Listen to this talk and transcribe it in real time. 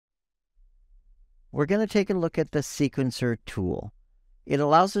we're going to take a look at the sequencer tool. It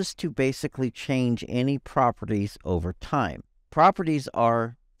allows us to basically change any properties over time. Properties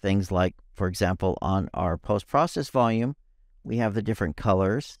are things like, for example, on our post-process volume, we have the different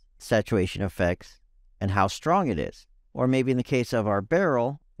colors, saturation effects, and how strong it is. Or maybe in the case of our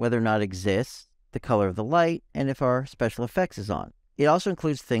barrel, whether or not it exists, the color of the light, and if our special effects is on. It also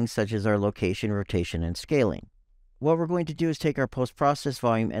includes things such as our location, rotation, and scaling. What we're going to do is take our post-process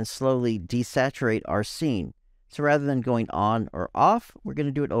volume and slowly desaturate our scene. So rather than going on or off, we're going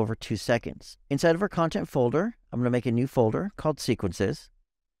to do it over 2 seconds. Inside of our content folder, I'm going to make a new folder called Sequences.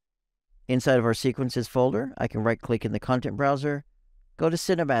 Inside of our Sequences folder, I can right-click in the content browser, go to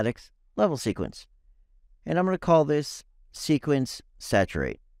Cinematics, Level Sequence. And I'm going to call this Sequence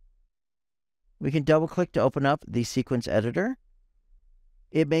Saturate. We can double-click to open up the sequence editor.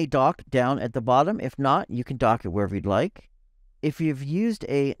 It may dock down at the bottom. If not, you can dock it wherever you'd like. If you've used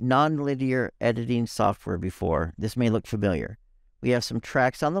a non-linear editing software before, this may look familiar. We have some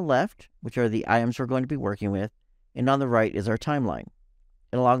tracks on the left, which are the items we're going to be working with, and on the right is our timeline.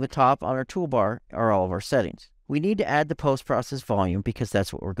 And along the top on our toolbar are all of our settings. We need to add the post-process volume because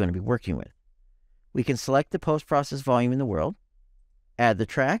that's what we're going to be working with. We can select the post-process volume in the world, add the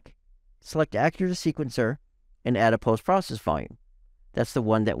track, select Actor to Sequencer, and add a post-process volume. That's the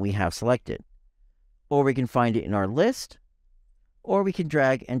one that we have selected. Or we can find it in our list, or we can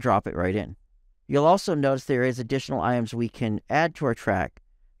drag and drop it right in. You'll also notice there is additional items we can add to our track,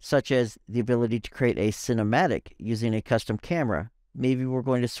 such as the ability to create a cinematic using a custom camera. Maybe we're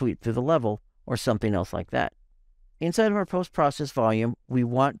going to sweep through the level or something else like that. Inside of our post-process volume, we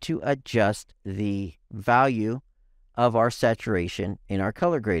want to adjust the value of our saturation in our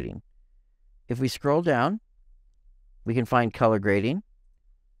color grading. If we scroll down, we can find color grading.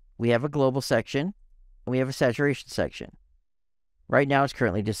 We have a global section, and we have a saturation section. Right now, it's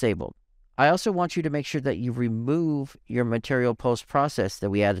currently disabled. I also want you to make sure that you remove your material post-process that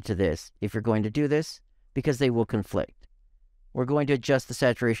we added to this if you're going to do this, because they will conflict. We're going to adjust the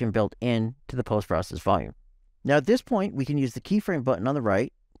saturation built in to the post-process volume. Now at this point, we can use the keyframe button on the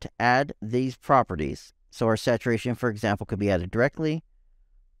right to add these properties. So our saturation, for example, could be added directly,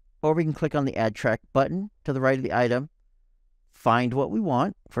 or we can click on the Add Track button to the right of the item, find what we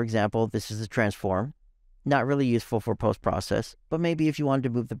want. For example, this is a transform. Not really useful for post-process, but maybe if you wanted to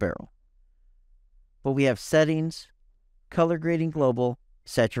move the barrel. But we have settings, color grading global,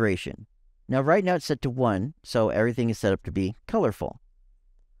 saturation. Now right now it's set to 1, so everything is set up to be colorful.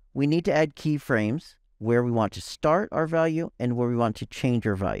 We need to add keyframes where we want to start our value and where we want to change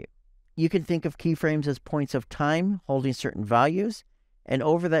our value. You can think of keyframes as points of time holding certain values, and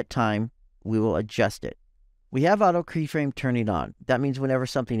over that time, we will adjust it. We have auto keyframe turning on. That means whenever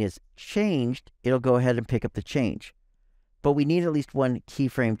something is changed, it'll go ahead and pick up the change. But we need at least one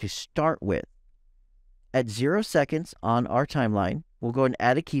keyframe to start with. At 0 seconds on our timeline, we'll go and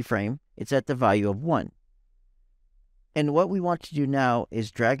add a keyframe. It's at the value of 1. And what we want to do now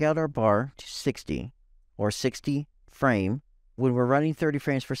is drag out our bar to 60 or 60 frame. When we're running 30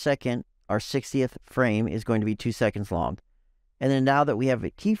 frames per second, our 60th frame is going to be 2 seconds long. And then now that we have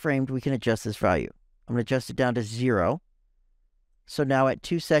it keyframed, we can adjust this value. I'm going to adjust it down to 0. So now at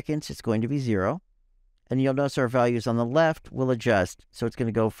 2 seconds, it's going to be 0. And you'll notice our values on the left will adjust. So it's going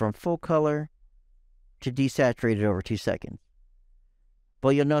to go from full color to desaturated over 2 seconds. But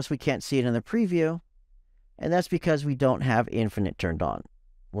you'll notice we can't see it in the preview. And that's because we don't have infinite turned on.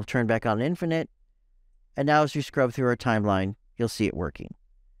 We'll turn back on infinite. And now as we scrub through our timeline, you'll see it working.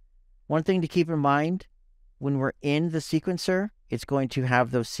 One thing to keep in mind, when we're in the sequencer, it's going to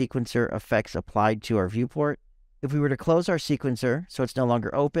have those sequencer effects applied to our viewport. If we were to close our sequencer so it's no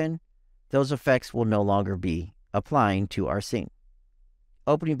longer open, those effects will no longer be applying to our scene.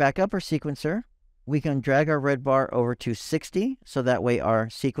 Opening back up our sequencer, we can drag our red bar over to 60, so that way our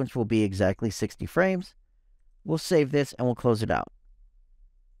sequence will be exactly 60 frames. We'll save this and we'll close it out.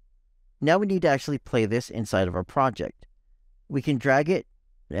 Now we need to actually play this inside of our project. We can drag it,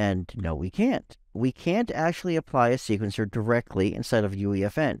 and no, we can't. We can't actually apply a sequencer directly inside of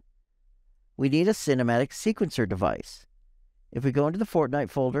UEFN. We need a cinematic sequencer device. If we go into the Fortnite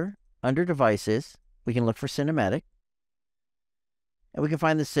folder, under Devices, we can look for Cinematic, and we can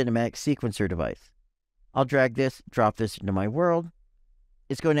find the cinematic sequencer device. I'll drag this, drop this into my world.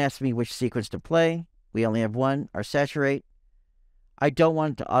 It's going to ask me which sequence to play. We only have one, our saturate. I don't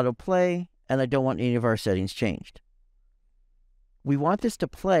want it to autoplay, and I don't want any of our settings changed. We want this to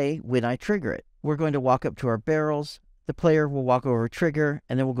play when I trigger it. We're going to walk up to our barrels. The player will walk over trigger,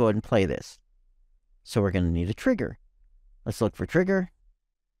 and then we'll go ahead and play this. So we're going to need a trigger. Let's look for trigger.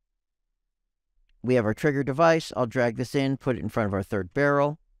 We have our trigger device. I'll drag this in, put it in front of our third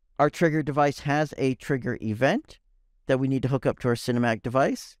barrel. Our trigger device has a trigger event that we need to hook up to our cinematic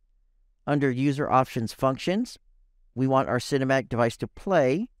device. Under User Options Functions, we want our cinematic device to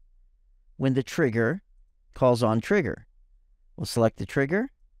play when the trigger calls on trigger. We'll select the trigger,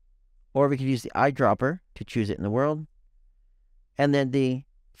 or we could use the eyedropper to choose it in the world. And then the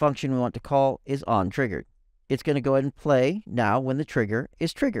function we want to call is onTriggered. It's going to go ahead and play now when the trigger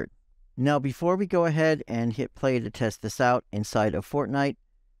is triggered. Now, before we go ahead and hit play to test this out inside of Fortnite,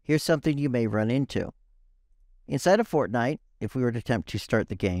 here's something you may run into. Inside of Fortnite, if we were to attempt to start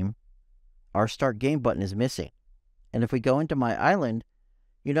the game, our Start Game button is missing. And if we go into My Island,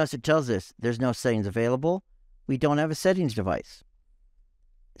 you notice it tells us there's no settings available. We don't have a settings device.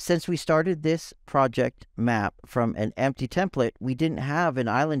 Since we started this project map from an empty template, we didn't have an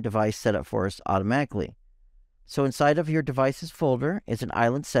island device set up for us automatically. So inside of your devices folder is an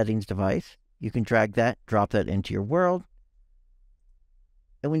island settings device. You can drag that, drop that into your world.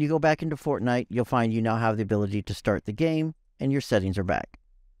 And when you go back into Fortnite, you'll find you now have the ability to start the game and your settings are back.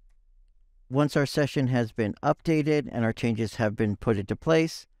 Once our session has been updated and our changes have been put into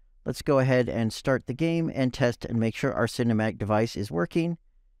place, let's go ahead and start the game and test and make sure our cinematic device is working,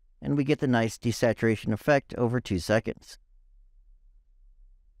 and we get the nice desaturation effect over 2 seconds.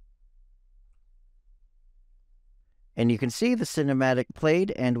 And you can see the cinematic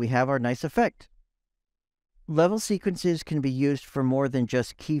played and we have our nice effect. Level sequences can be used for more than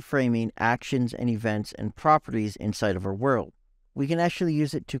just keyframing actions and events and properties inside of our world. We can actually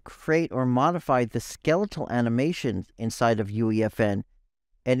use it to create or modify the skeletal animations inside of UEFN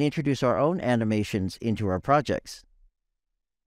and introduce our own animations into our projects.